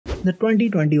The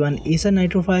 2021 Acer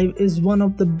Nitro 5 is one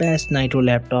of the best Nitro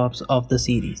laptops of the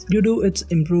series due to its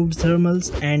improved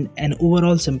thermals and an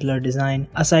overall simpler design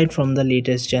aside from the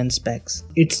latest gen specs.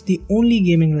 It's the only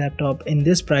gaming laptop in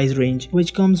this price range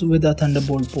which comes with a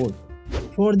Thunderbolt port.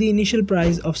 For the initial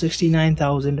price of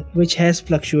 $69,000, which has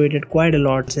fluctuated quite a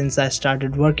lot since I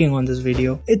started working on this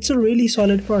video, it's a really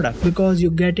solid product because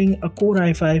you're getting a Core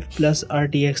i5 plus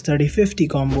RTX 3050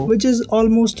 combo, which is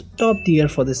almost top tier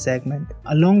for this segment,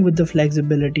 along with the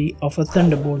flexibility of a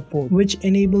Thunderbolt port, which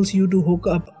enables you to hook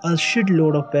up a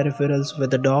shitload of peripherals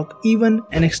with a dock, even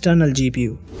an external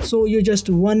GPU. So you're just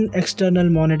one external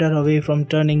monitor away from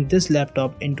turning this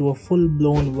laptop into a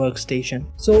full-blown workstation.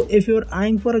 So if you're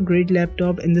eyeing for a great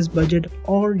laptop in this budget,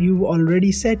 or you've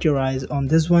already set your eyes on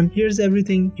this one, here's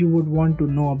everything you would want to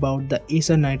know about the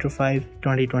Acer Nitro 5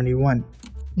 2021.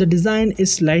 The design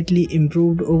is slightly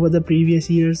improved over the previous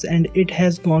years and it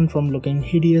has gone from looking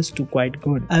hideous to quite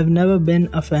good. I've never been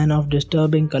a fan of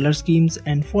disturbing color schemes,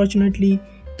 and fortunately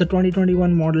the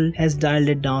 2021 model has dialed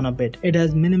it down a bit. It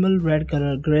has minimal red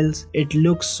color grills, it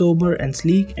looks sober and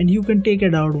sleek, and you can take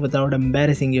it out without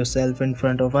embarrassing yourself in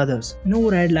front of others. No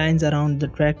red lines around the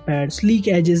trackpad, sleek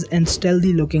edges and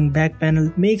stealthy looking back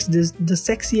panel makes this the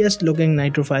sexiest looking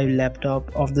Nitro 5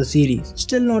 laptop of the series.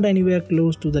 Still not anywhere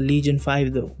close to the Legion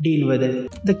 5 though. Deal with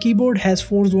it. The keyboard has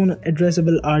 4-zone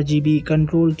addressable RGB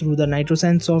controlled through the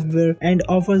NitroSense software and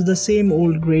offers the same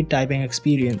old great typing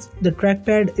experience. The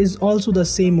trackpad is also the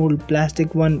same old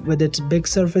plastic one with its big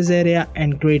surface area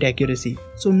and great accuracy,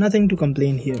 so nothing to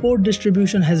complain here. Port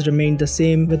distribution has remained the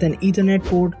same with an Ethernet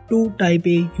port, 2 Type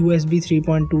A USB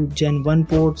 3.2 Gen 1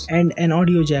 ports and an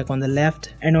audio jack on the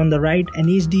left, and on the right an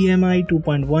HDMI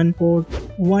 2.1 port,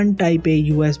 1 Type A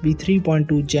USB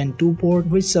 3.2 Gen 2 port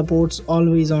which supports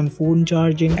always on phone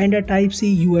charging, and a Type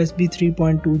C USB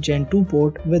 3.2 Gen 2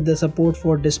 port with the support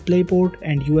for DisplayPort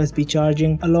and USB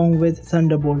charging along with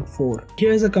Thunderbolt 4.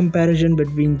 Here's a comparison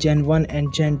between Gen 1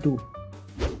 and Gen 2.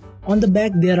 On the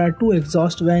back there are 2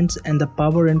 exhaust vents and the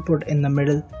power input in the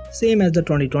middle, same as the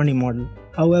 2020 model.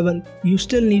 However, you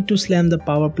still need to slam the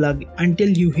power plug until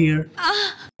you hear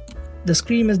The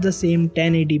screen is the same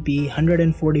 1080p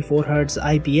 144Hz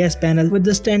IPS panel with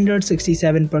the standard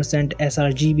 67%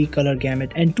 sRGB color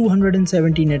gamut and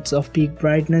 270 nits of peak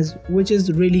brightness, which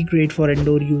is really great for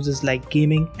indoor uses like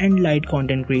gaming and light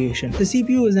content creation. The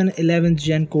CPU is an 11th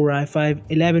Gen Core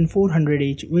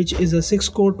i5-11400H, which is a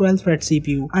 6-core 12-thread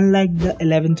CPU, unlike the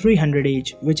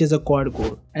 11300H, which is a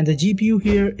quad-core. And the GPU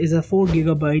here is a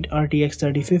 4GB RTX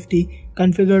 3050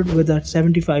 configured with a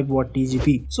 75W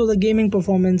TGP. So the gaming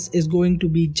performance is going to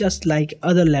be just like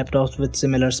other laptops with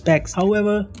similar specs.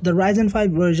 However, the Ryzen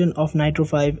 5 version of Nitro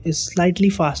 5 is slightly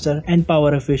faster and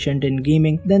power efficient in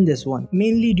gaming than this one,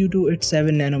 mainly due to its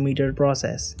 7nm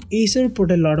process. Acer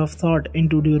put a lot of thought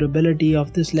into durability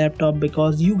of this laptop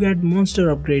because you get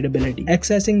monster upgradability.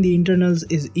 Accessing the internals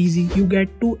is easy. You get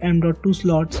 2 M.2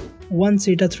 slots, one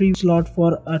SATA 3 slot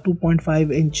for a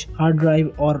 2.5-inch hard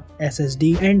drive or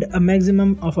SSD, and a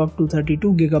maximum of up to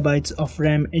 32GB of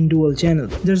RAM in dual channel.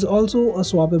 There's also a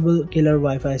swappable killer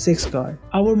Wi-Fi 6 card.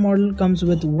 Our model comes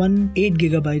with one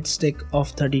 8GB stick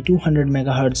of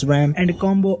 3200MHz RAM and a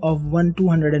combo of one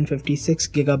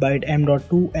 256GB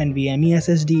M.2 NVMe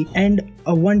SSD and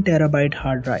a 1TB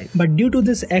hard drive. But due to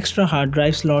this extra hard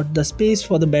drive slot, the space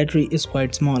for the battery is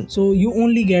quite small, so you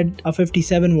only get a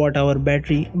 57Wh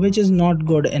battery, which is not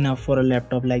good enough for a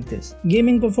laptop like this.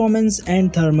 Gaming performance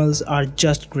and thermals are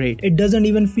just great. It doesn't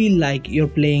even feel like you're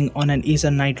playing on an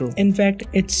Acer Nitro. In fact,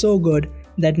 it's so good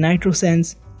that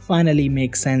NitroSense finally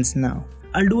makes sense now.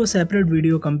 I'll do a separate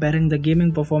video comparing the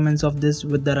gaming performance of this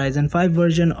with the Ryzen 5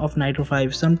 version of Nitro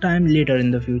 5 sometime later in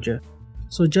the future.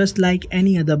 So just like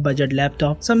any other budget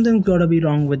laptop, something's gotta be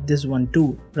wrong with this one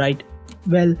too, right?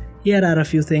 Well, here are a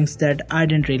few things that I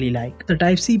didn't really like. The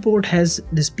Type-C port has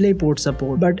DisplayPort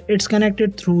support, but it's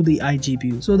connected through the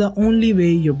iGPU. So the only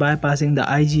way you're bypassing the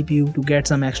iGPU to get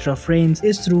some extra frames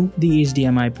is through the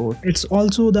HDMI port. It's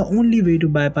also the only way to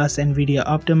bypass NVIDIA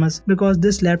Optimus because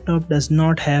this laptop does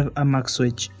not have a mux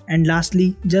switch. And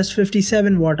lastly, just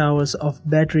 57Wh of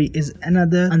battery is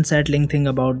another unsettling thing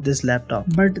about this laptop.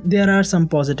 But there are some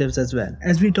positives as well.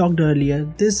 As we talked earlier,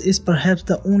 this is perhaps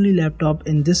the only laptop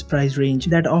in this price range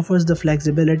that offers the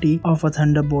flexibility of a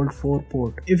Thunderbolt 4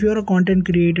 port. If you're a content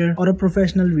creator or a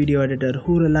professional video editor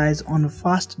who relies on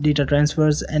fast data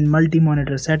transfers and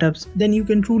multi-monitor setups, then you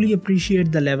can truly appreciate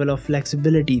the level of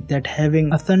flexibility that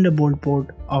having a Thunderbolt port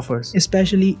offers,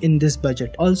 especially in this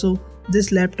budget. Also,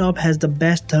 This laptop has the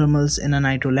best thermals in a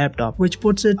Nitro laptop, which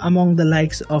puts it among the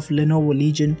likes of Lenovo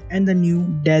Legion and the new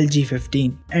Dell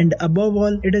G15. And above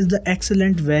all, it is the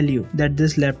excellent value that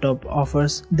this laptop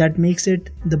offers that makes it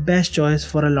the best choice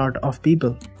for a lot of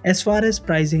people. As far as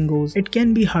pricing goes, it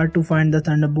can be hard to find the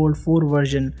Thunderbolt 4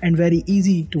 version and very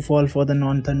easy to fall for the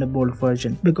non-Thunderbolt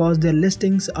version because their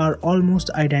listings are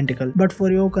almost identical. But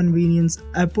for your convenience,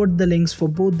 I put the links for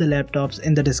both the laptops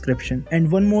in the description.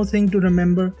 And one more thing to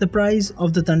remember, the price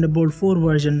of the Thunderbolt 4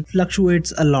 version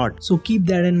fluctuates a lot. So keep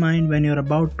that in mind when you're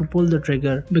about to pull the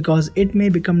trigger because it may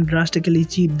become drastically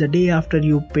cheap the day after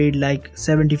you paid like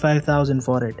 75,000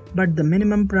 for it. But the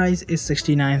minimum price is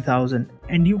 69,000.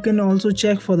 And you can also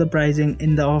check for the pricing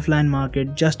in the offline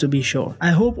market just to be sure. I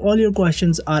hope all your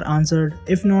questions are answered.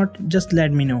 If not, just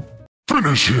let me know.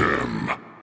 Finish him!